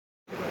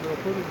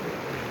لا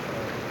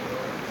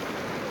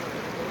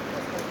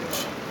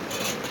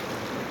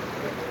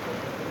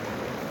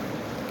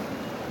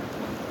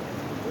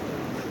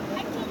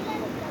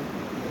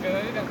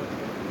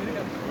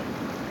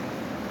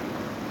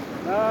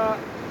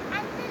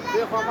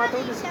دي خامات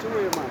ولې څه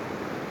وایي ما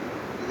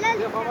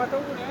دي خامات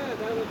ولې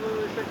دا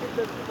شکل د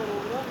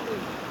پروګرام دی